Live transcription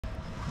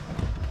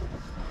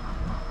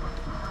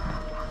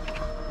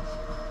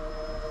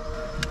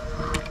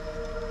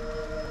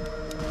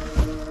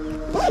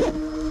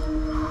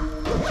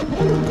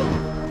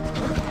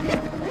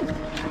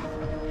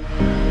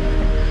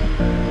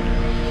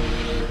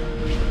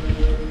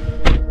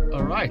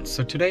Alright,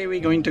 so today we're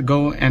going to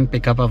go and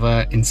pick up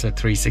our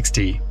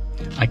Insta360.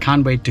 I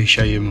can't wait to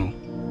show you more.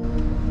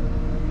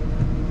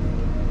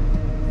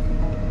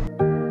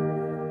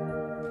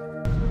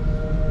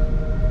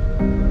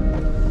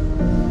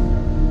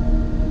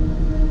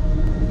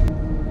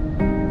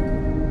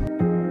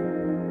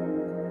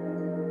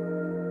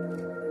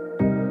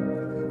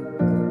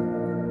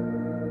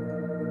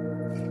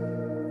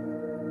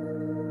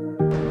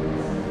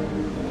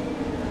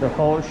 The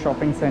whole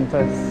shopping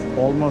center is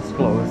almost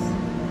closed,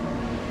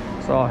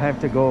 so I'll have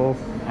to go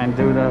and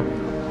do the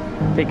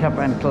pick up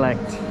and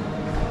collect.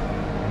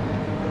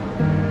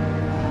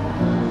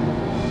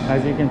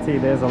 As you can see,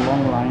 there's a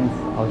long line.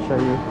 I'll show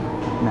you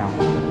now.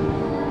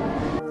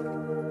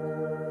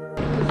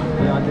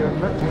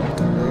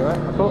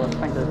 Cool,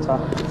 thank you.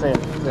 See you.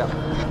 Yeah.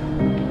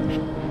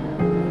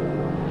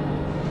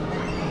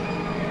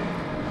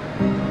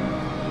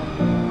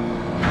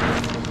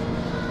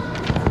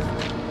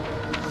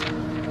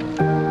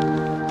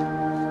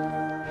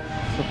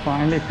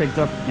 Finally picked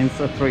up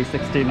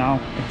Insta360 now.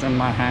 It's in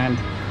my hand.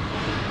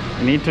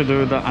 I need to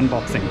do the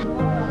unboxing.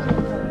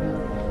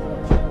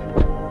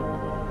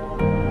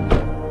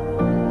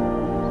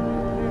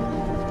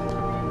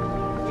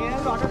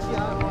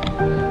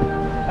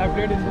 I've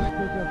played in this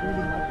group, I've played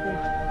in that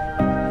group.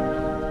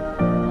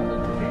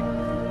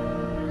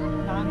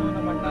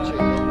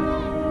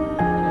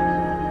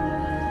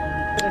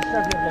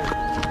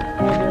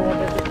 They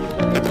wanted to keep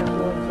the name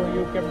and so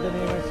you kept the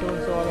name and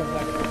so all of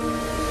that.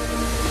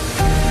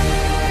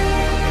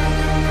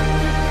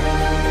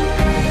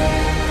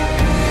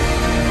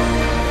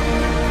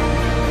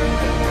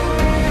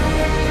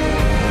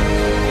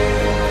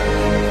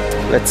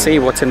 Let's see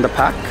what's in the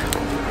pack.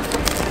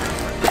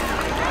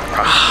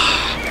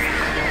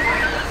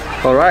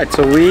 Alright,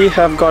 so we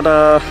have got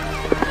a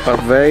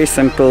very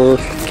simple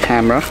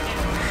camera.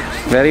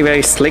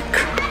 Very slick.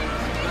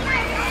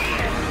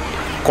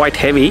 Quite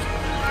heavy,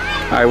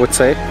 I would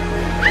say.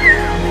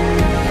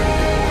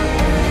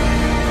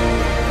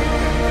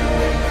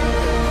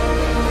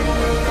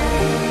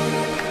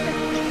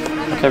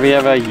 Okay, we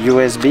have a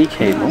USB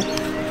cable.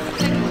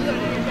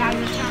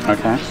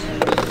 Okay.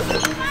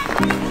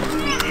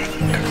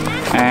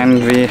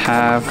 And we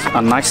have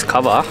a nice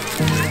cover.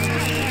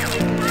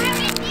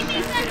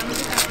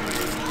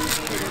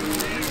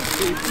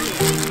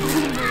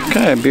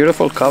 Okay,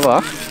 beautiful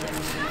cover.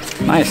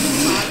 Nice.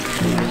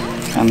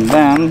 And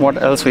then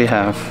what else we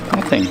have?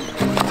 Nothing.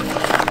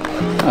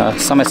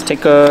 Some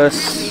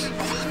stickers.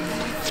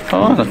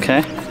 Oh,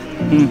 okay.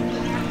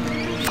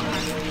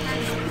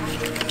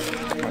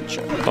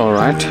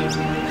 Alright.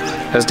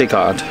 SD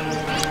card.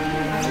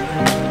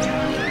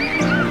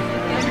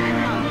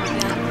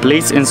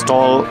 Please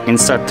install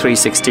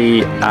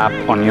Insta360 app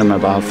on your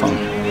mobile phone.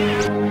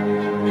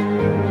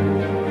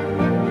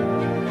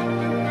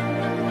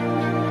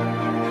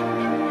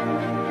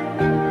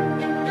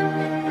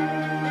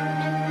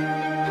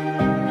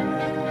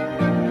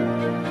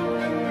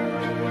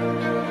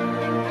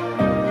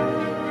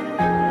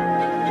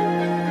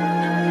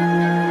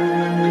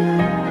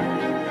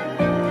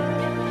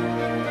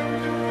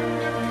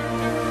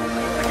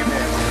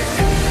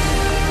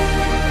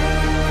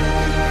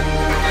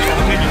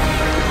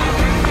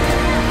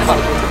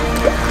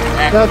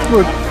 That's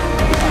good.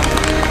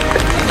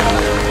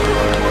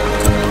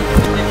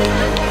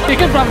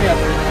 Take it from here.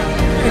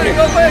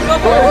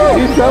 Go.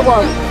 He's that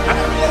one.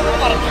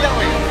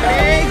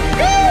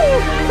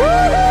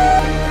 Go!